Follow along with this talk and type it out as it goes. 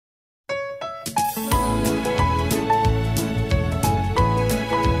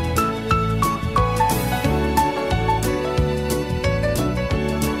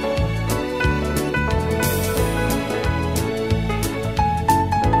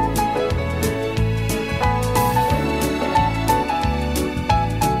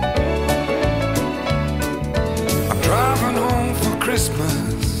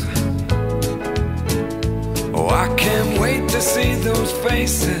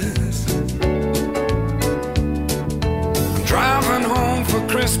faces. I'm driving home for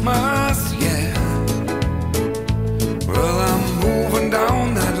Christmas, yeah. Well, I'm moving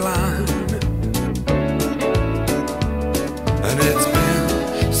down that line, and it's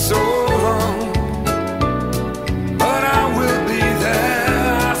been so long, but I will be there.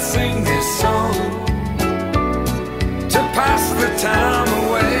 I sing this song to pass the time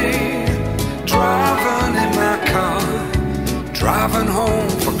away, driving in my car, driving home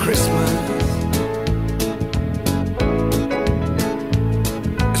for Christmas.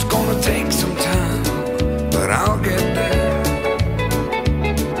 It's gonna take some time, but I'll get there.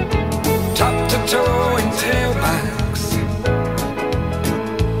 Top to toe in tailbacks.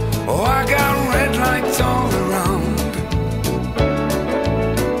 Oh, I got red lights all around,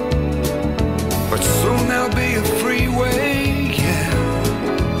 but soon there'll be a freeway, yeah.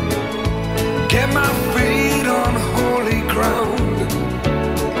 Get my feet on holy ground.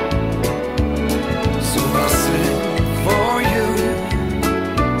 So I sing for you,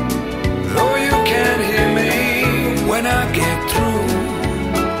 though you can't hear me when I get through,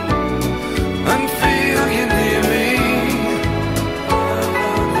 and feel you near me.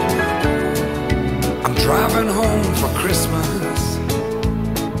 I'm driving home for Christmas,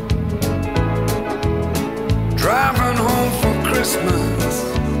 driving home for Christmas,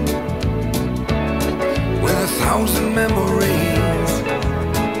 with 1,000 memories.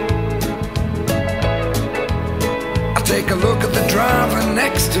 I take a look at the driver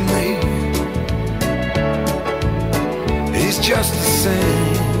next to me. He's just the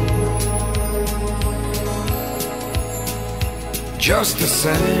same, just the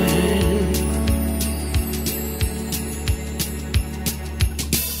same.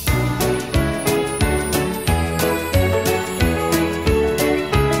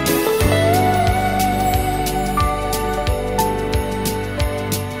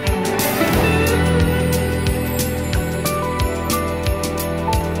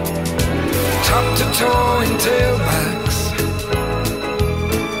 Top to toe in tailbacks.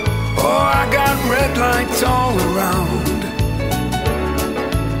 Oh, I got red lights all around.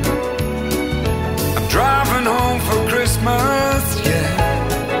 I'm driving home for Christmas, yeah.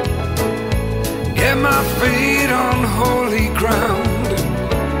 Get my feet on holy ground.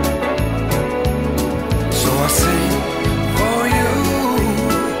 So I sing for you,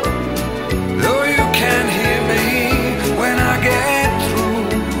 though you can't hear me when I get through.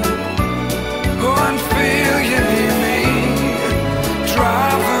 Go and feel you near me,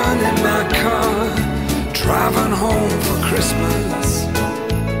 driving in my car, driving home for Christmas,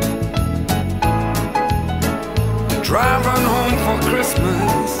 driving home for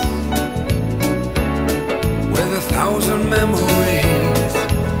Christmas, with 1,000 memories.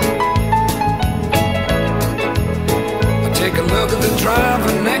 I take a look at the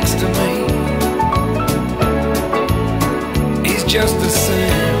driver next to me. He's just the